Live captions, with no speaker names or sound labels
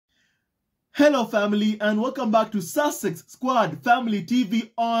Hello family, and welcome back to Sussex Squad Family TV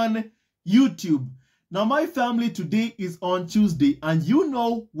on YouTube. Now my family, today is on Tuesday, and you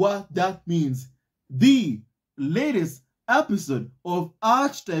know what that means. The latest episode of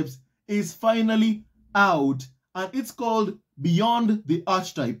Archetypes is finally out, and it's called Beyond the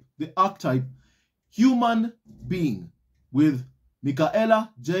Archetype, Human Being, with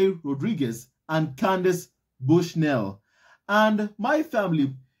Michaela J. Rodriguez and Candace Bushnell. And my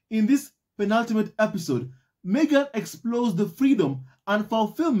family, in this penultimate episode, Meghan explores the freedom and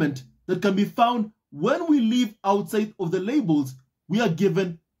fulfillment that can be found when we live outside of the labels we are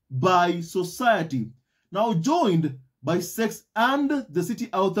given by society. Now joined by Sex and the City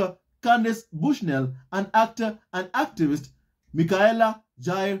author Candace Bushnell and actor and activist Michaela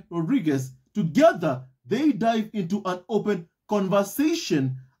J. Rodriguez, together they dive into an open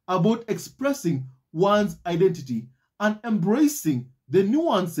conversation about expressing one's identity and embracing the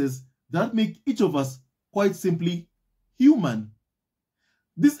nuances that make each of us quite simply human.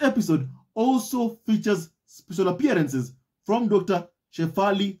 This episode also features special appearances from Dr.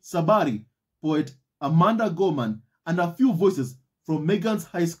 Shefali Sabari, poet Amanda Gorman, and a few voices from Meghan's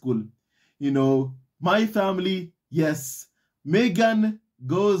high school. You know, my family, yes, Meghan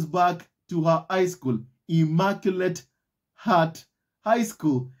goes back to her high school, Immaculate High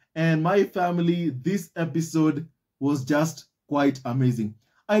School. And my family, this episode was just quite amazing.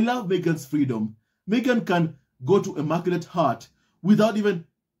 I love Meghan's freedom. Meghan can go to Immaculate Heart without even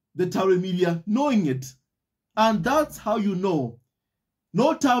the tabloid media knowing it. And that's how you know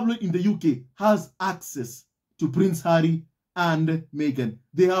no tabloid in the UK has access to Prince Harry and Meghan.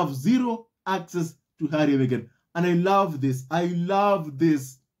 They have zero access to Harry and Meghan. And I love this. I love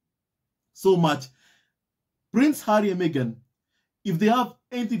this so much. Prince Harry and Meghan, if they have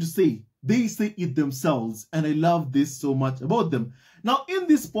anything to say, they say it themselves, and I love this so much about them. Now, in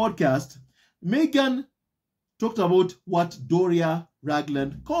this podcast, Meghan talked about what Doria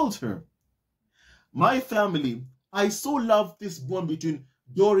Ragland called her. My family, I so love this bond between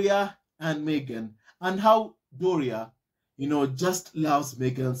Doria and Meghan, and how Doria, just loves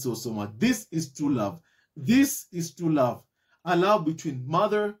Meghan so much. This is true love. This is true love. A love between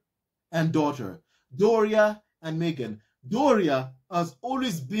mother and daughter. Doria and Meghan. Doria has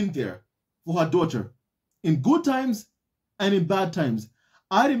always been there for her daughter, in good times and in bad times.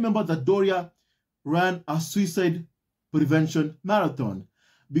 I remember that Doria ran a suicide prevention marathon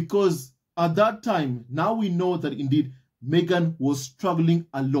because at that time, now we know that indeed Meghan was struggling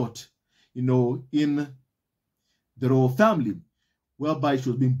a lot, in the royal family, whereby she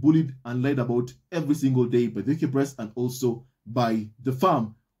was being bullied and lied about every single day by the UK press and also by the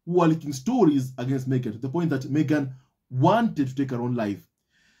farm, who are leaking stories against Meghan to the point that Meghan wanted to take her own life.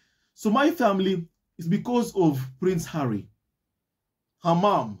 So my family, is because of Prince Harry, her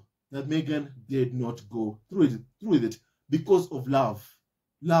mom, that Meghan did not go through it because of love.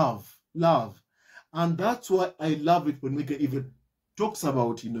 And that's why I love it when Meghan even talks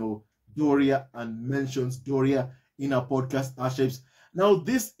about, Doria and mentions Doria in her podcast Archetypes. Now,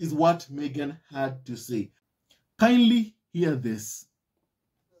 this is what Meghan had to say. Kindly hear this.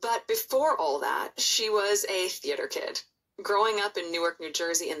 But before all that, she was a theater kid, growing up in Newark, New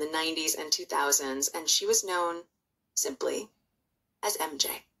Jersey in the 90s and 2000s, and she was known simply as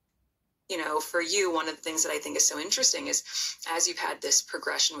MJ. For you, one of the things that I think is so interesting is as you've had this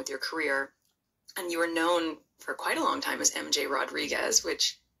progression with your career, and you were known for quite a long time as MJ Rodriguez,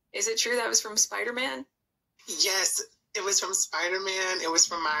 which, is it true that was from Spider-Man? Yes, it was from Spider-Man. It was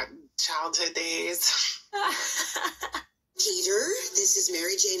from my childhood days. Peter, this is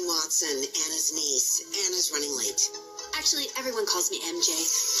Mary Jane Watson, Anna's niece. Anna's running late. Actually, everyone calls me MJ.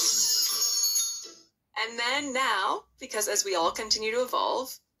 And then now, because as we all continue to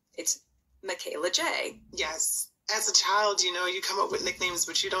evolve, it's Michaela J. Yes. As a child, you come up with nicknames,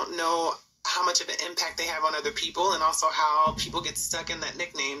 but you don't know how much of an impact they have on other people, and also how people get stuck in that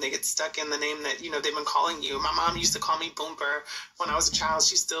nickname. They get stuck in the name that, they've been calling you. My mom used to call me Boomper when I was a child.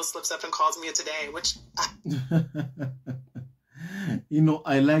 She still slips up and calls me it today, which...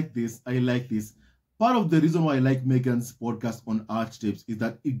 I like this. Part of the reason why I like Meghan's podcast on Archetypes is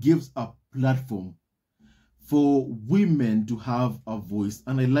that it gives a platform for women to have a voice.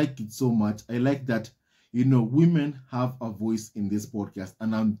 And I like it so much. I like that, women have a voice in this podcast.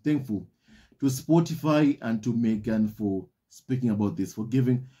 And I'm thankful to Spotify and to Meghan for speaking about this, for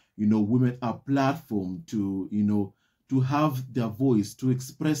giving, women a platform to, to have their voice, to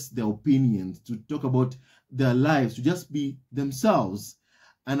express their opinions, to talk about their lives, to just be themselves.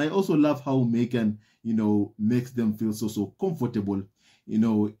 And I also love how Meghan, makes them feel so comfortable,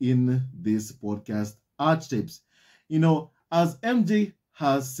 in this podcast Archetypes. As MJ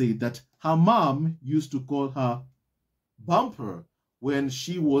has said that her mom used to call her Bumper when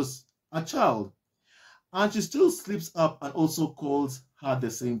she was a child. And she still slips up and also calls her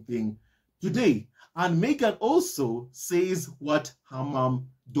the same thing today. And Meghan also says what her mom,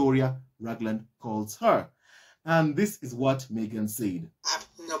 Doria Ragland, calls her. And this is what Meghan said. I have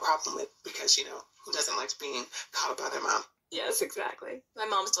no problem with, because, who doesn't like being called by their mom? Yes, exactly. My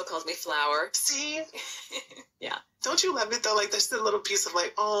mom still calls me Flower. See? Yeah. Don't you love it, though? Like, there's a little piece of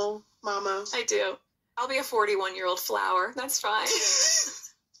like, oh, mama. I do. I'll be a 41-year-old Flower. That's fine.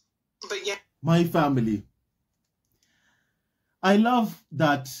 But yeah. My family. I love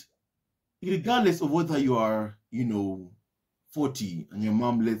that regardless of whether you are, 40 and your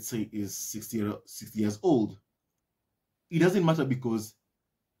mom, let's say, is 60 years old, it doesn't matter, because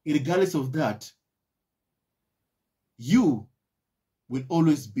regardless of that, you will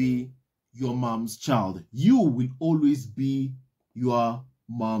always be your mom's child. You will always be your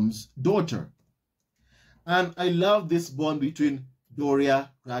mom's daughter. And I love this bond between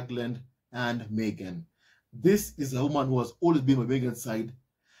Doria Ragland and Meghan. This is a woman who has always been on Meghan's side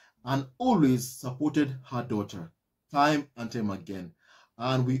and always supported her daughter time and time again.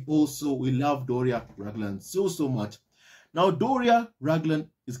 And we love Doria Ragland so much. Now, Doria Ragland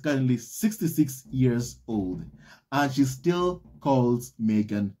is currently 66 years old, and she still calls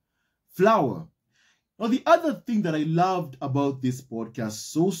Meghan Flower. Now, the other thing that I loved about this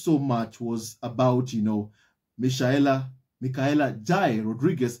podcast so much was about, Michaela Jai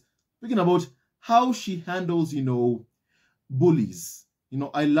Rodriguez, speaking about how she handles, bullies.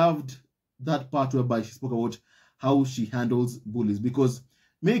 I loved that part whereby she spoke about how she handles bullies, because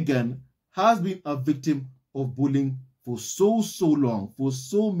Meghan has been a victim of bullying for so long, for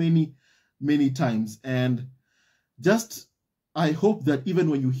so many times. And just, I hope that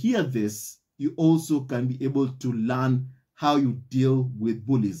even when you hear this, you also can be able to learn how you deal with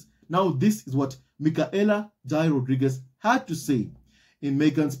bullies. Now, this is what Michaela Jai Rodriguez had to say in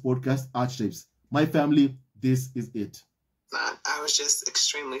Meghan's podcast, Archetypes. My family, this is it. I was just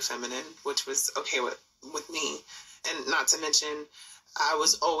extremely feminine, which was okay with me. And not to mention, I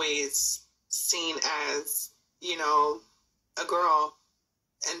was always seen as, a girl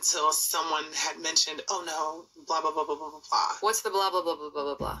until someone had mentioned, oh no, blah, blah, blah, blah, blah, blah, blah. What's the blah, blah, blah, blah, blah,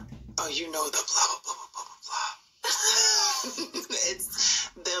 blah, blah? Oh, you know the blah, blah, blah, blah, blah, blah. It's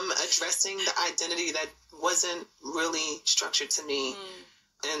them addressing the identity that wasn't really structured to me.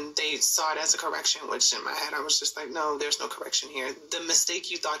 And they saw it as a correction, which in my head, I was just like, no, there's no correction here. The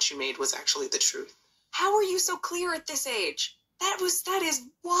mistake you thought you made was actually the truth. How are you so clear at this age? That is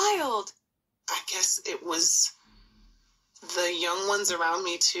wild. I guess it was the young ones around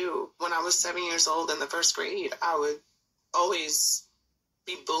me too. When I was 7 years old in the first grade, I would always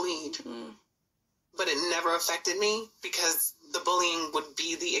be bullied, but it never affected me, because the bullying would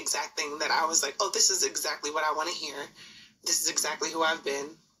be the exact thing that I was like, oh, this is exactly what I want to hear. This is exactly who I've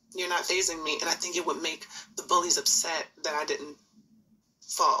been. You're not fazing me. And I think it would make the bullies upset that I didn't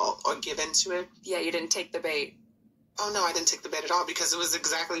fall or give into it. Yeah, you didn't take the bait. Oh, no, I didn't take the bait at all, because it was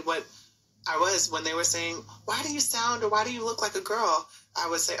exactly what I was when they were saying, why do you sound or why do you look like a girl? I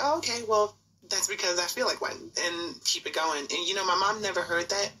would say, oh, okay, well, that's because I feel like one, and keep it going. And, my mom never heard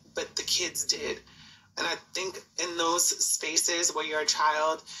that, but the kids did. And I think in those spaces where you're a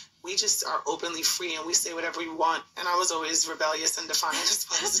child, we just are openly free and we say whatever we want. And I was always rebellious and defiant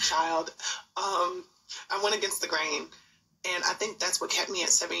as a child. I went against the grain. And I think that's what kept me at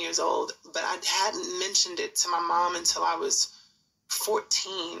 7 years old. But I hadn't mentioned it to my mom until I was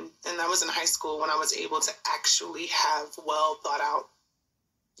 14. And I was in high school when I was able to actually have well thought out,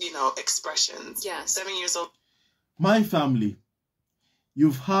 expressions. Yeah. 7 years old. My family,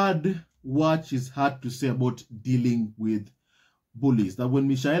 you've heard what she's had to say about dealing with bullies. That when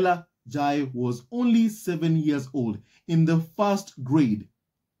Michaela Jai was only 7 years old, in the first grade,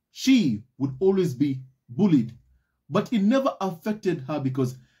 she would always be bullied. But it never affected her,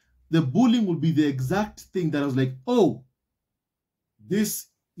 because the bullying would be the exact thing that I was like, oh, this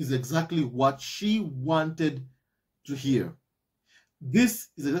is exactly what she wanted to hear. This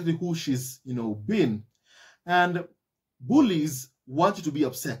is exactly who she's, been. And bullies want you to be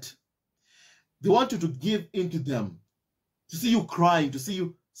upset. They want you to give in to them, to see you crying, to see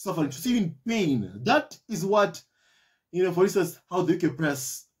you suffering, to see you in pain. That is what, for instance, how the UK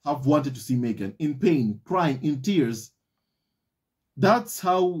press have wanted to see Meghan, in pain, crying, in tears. That's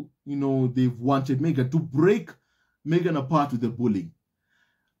how, they've wanted Meghan, to break Meghan apart with the bullying.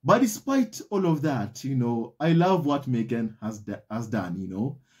 But despite all of that, I love what Meghan has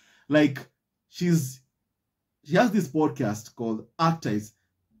done, Like, she has this podcast called Archetypes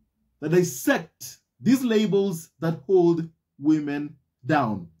that dissect these labels that hold women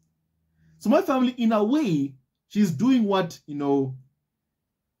down. So my family, in a way, she's doing what,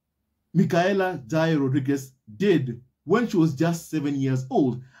 Micaela Jai Rodriguez did when she was just 7 years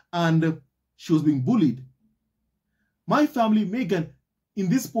old and she was being bullied. My family, Meghan, in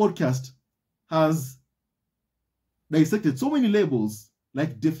this podcast, has dissected so many labels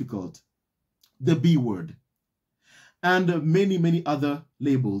like difficult, the B word, and many, many other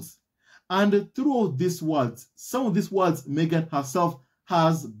labels. And through these words, some of these words, Meghan herself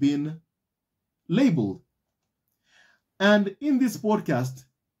has been labeled. And in this podcast,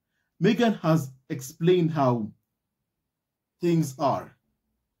 Meghan has explained how things are.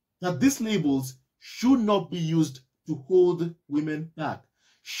 That these labels should not be used to hold women back,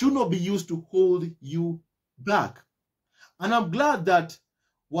 should not be used to hold you back. And I'm glad that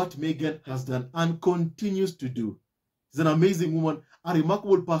what Meghan has done and continues to do. She's an amazing woman, a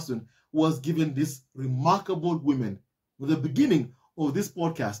remarkable person, was given this remarkable women with the beginning of this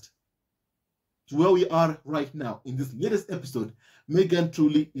podcast to where we are right now in this latest episode. Meghan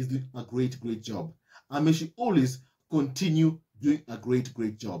truly is doing a great, great job. And may she always continue doing a great,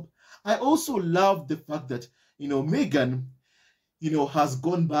 great job. I also love the fact that, Meghan, has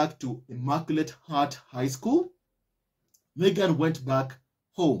gone back to Immaculate Heart High School. Meghan went back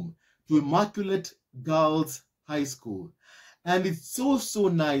home to Immaculate Girls High School. And it's so, so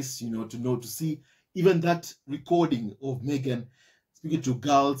nice, to see even that recording of Meghan speaking to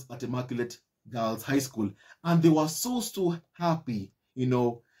girls at Immaculate Girls High School. And they were so, so happy,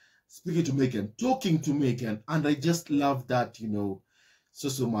 speaking to Meghan, talking to Meghan. And I just love that, so,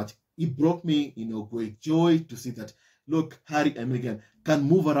 so much. It brought me, great joy to see that, look, Harry and Meghan can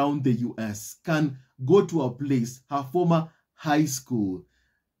move around the US, can go to a place, her former high school,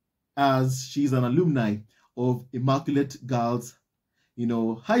 as she's an alumni of Immaculate Girls,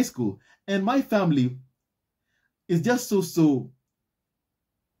 High School. And my family is just so, so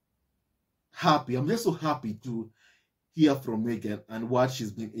happy. I'm just so happy to hear from Meghan and what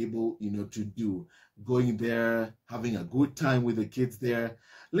she's been able, to do. Going there, having a good time with the kids there.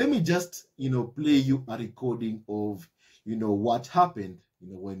 Let me just, play you a recording of, what happened,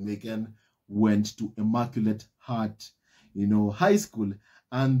 when Meghan went to Immaculate Heart, High School.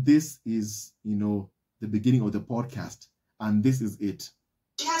 And this is, the beginning of the podcast. And this is it.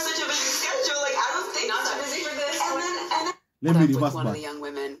 She has such a busy schedule. Like, I don't think not so busy for this. And then Let me with reverse one of back. the young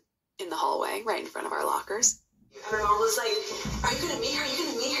women in the hallway, right in front of our lockers. her mom was like, "Are you gonna meet her? Are you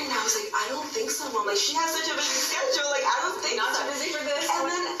gonna meet her?" And I was like, "I don't think so, Mom. Like, she has such a busy schedule. Like, I don't think Not so." so busy for this.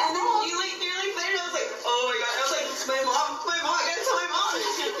 And then you're like there, and I was like, "Oh my god!" I was like, my mom, I gotta tell my mom."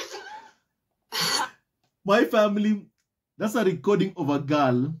 My family, that's a recording of a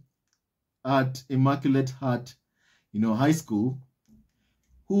girl at Immaculate Heart, high school,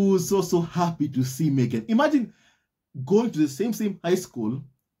 who's so happy to see Meghan. Imagine going to the same high school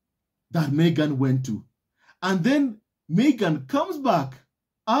that Meghan went to. And then Meghan comes back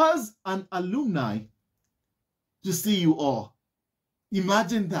as an alumni to see you all.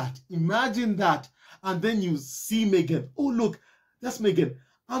 Imagine that. Imagine that. And then you see Meghan. Oh, look, that's Meghan.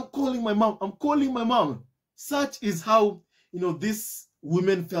 I'm calling my mom. I'm calling my mom. Such is how, these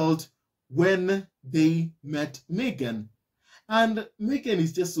women felt when they met Meghan. And Meghan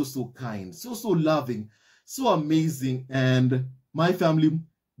is just so kind, so loving, so amazing. And my family,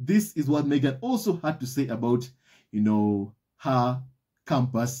 this is what Meghan also had to say about, her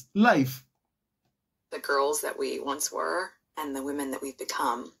campus life. The girls that we once were and the women that we've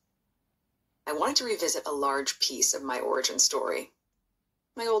become. I wanted to revisit a large piece of my origin story,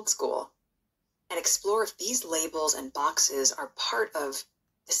 my old school, and explore if these labels and boxes are part of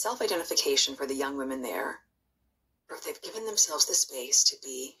the self-identification for the young women there, or if they've given themselves the space to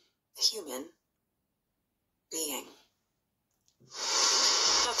be a human being.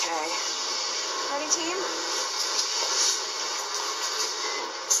 Okay. Ready, team?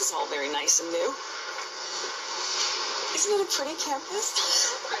 This is all very nice and new. Isn't it a pretty campus?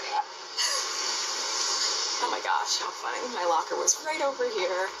 Oh my gosh, how funny. My locker was right over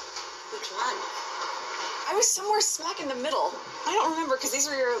here. Which one? I was somewhere smack in the middle. I don't remember, because these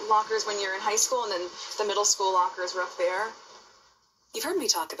were your lockers when you're in high school, and then the middle school lockers were up there. You've heard me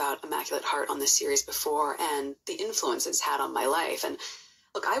talk about Immaculate Heart on this series before and the influence it's had on my life. And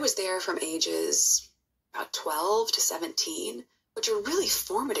look, I was there from ages about 12 to 17, which are really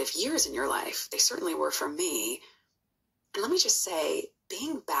formative years in your life. They certainly were for me. And let me just say,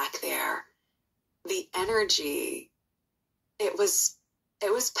 being back there, the energy, it was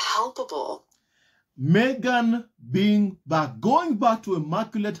palpable. Meghan being back, going back to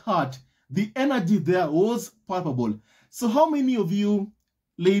Immaculate Heart, the energy there was palpable. So how many of you,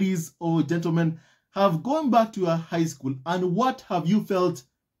 ladies or gentlemen, have gone back to your high school, and what have you felt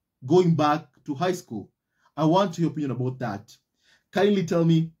going back to high school. I want your opinion about that. Kindly tell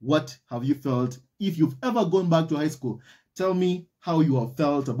me, what have you felt? If you've ever gone back to high school, tell me how you have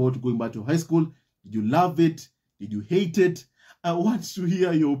felt about going back to high school. Did you love it? Did you hate it? I want to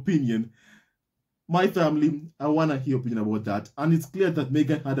hear your opinion. My family, I want to hear your opinion about that. And it's clear that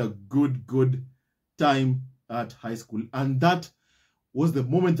Meghan had a good time at high school. And that was the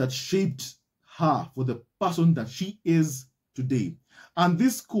moment that shaped her for the person that she is today. And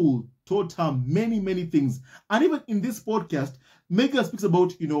this school taught her many things. And even in this podcast, Meghan speaks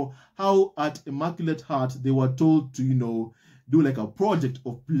about, how at Immaculate Heart, they were told to, do like a project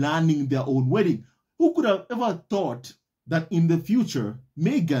of planning their own wedding. Who could have ever thought that in the future,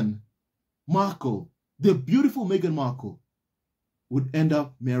 Meghan Markle, the beautiful Meghan Markle, would end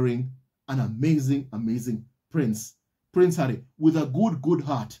up marrying an amazing prince, Prince Harry, with a good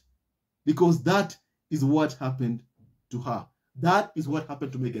heart. Because that is what happened to her. That is what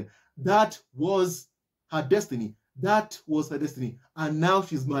happened to Meghan. That was her destiny. That was her destiny. And now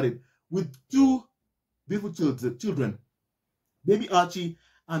she's married with two beautiful children, baby Archie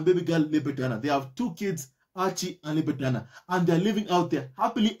and baby girl Libertana. They have 2 kids, Archie and Libertana, and they're living out there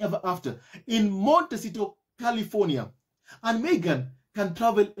happily ever after in Montecito, California. And Meghan can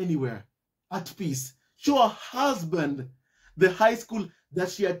travel anywhere at peace. Show her husband the high school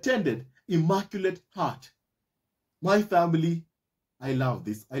that she attended, Immaculate Heart. My family, I love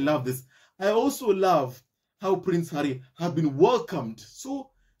this. I love this. I also love how Prince Harry has been welcomed so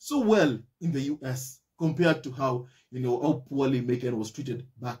well in the US compared to how poorly Meghan was treated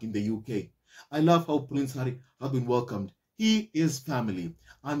back in the UK. I love how Prince Harry has been welcomed. He is family.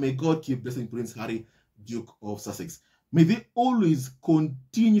 And may God keep blessing Prince Harry, Duke of Sussex. May they always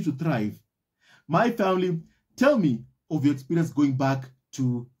continue to thrive. My family, tell me of your experience going back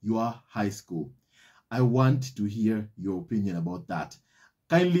to your high school. I want to hear your opinion about that.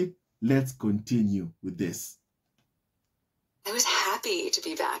 Kindly, let's continue with this. I was happy to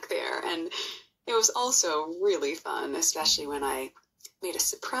be back there, and it was also really fun, especially when I made a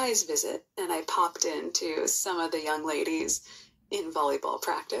surprise visit and I popped into some of the young ladies in volleyball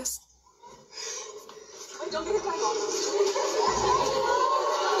practice. Don't get it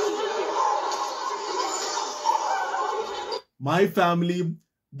My family,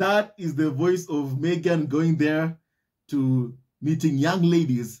 that is the voice of Meghan going there to meeting young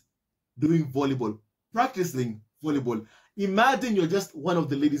ladies doing volleyball, practicing volleyball. Imagine you're just one of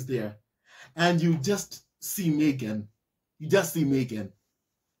the ladies there and you just see Meghan. You just see Meghan.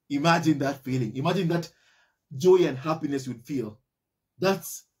 Imagine that feeling. Imagine that joy and happiness you'd feel.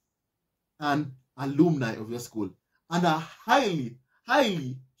 That's an alumni of your school and a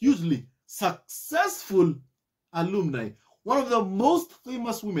hugely successful alumni. One of the most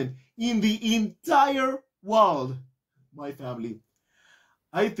famous women in the entire world. My family.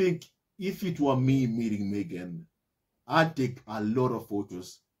 I think if it were me meeting Meghan, I'd take a lot of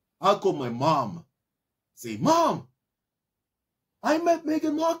photos. I'll call my mom. Say, Mom, I met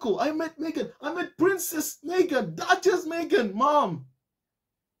Meghan Markle. I met Princess Meghan, Duchess Meghan, Mom.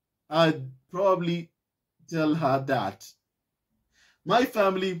 I'd probably tell her that. My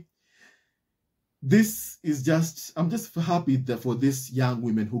family, I'm just happy that for this young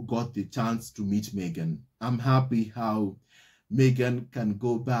women who got the chance to meet Meghan. I'm happy how Meghan can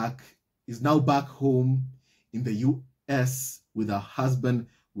go back, is now back home in the US with her husband,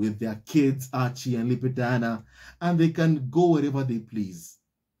 with their kids, Archie and Libertana, and they can go wherever they please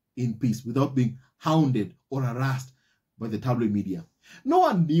in peace without being hounded or harassed by the tabloid media. No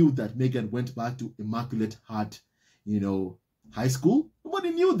one knew that Meghan went back to Immaculate Heart, high school.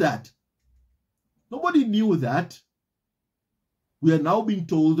 Nobody knew that. Nobody knew that. We are now being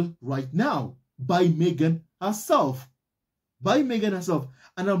told right now by Meghan herself. By Meghan herself.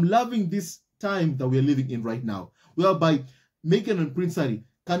 And I'm loving this time that we are living in right now, whereby Meghan and Prince Harry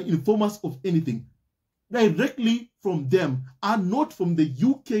can inform us of anything directly from them and not from the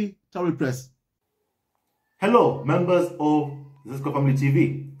UK tabloid press. Hello, members of Sussex Family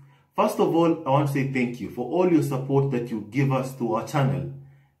TV. First of all, I want to say thank you for all your support that you give us to our channel.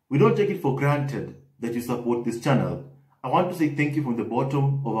 We don't take it for granted that you support this channel. I want to say thank you from the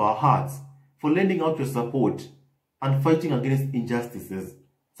bottom of our hearts for lending out your support and fighting against injustices,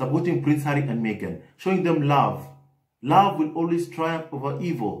 supporting Prince Harry and Meghan, showing them love. Love will always triumph over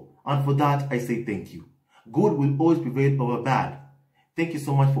evil, and for that I say thank you. Good will always prevail over bad. Thank you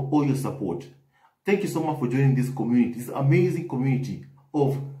so much for all your support. Thank you so much for joining this community, this amazing community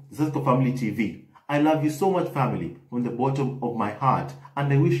of Sussex Family TV. I love you so much, family, from the bottom of my heart,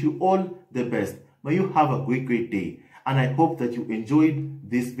 and I wish you all the best. May you have a great day, and I hope that you enjoyed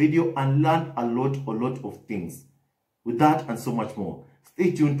this video and learned a lot of things. With that and so much more, stay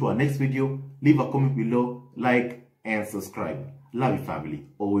Stay tuned to our next video. Leave a comment below, like, and subscribe. Love you, family,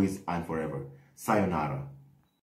 always and forever. Sayonara.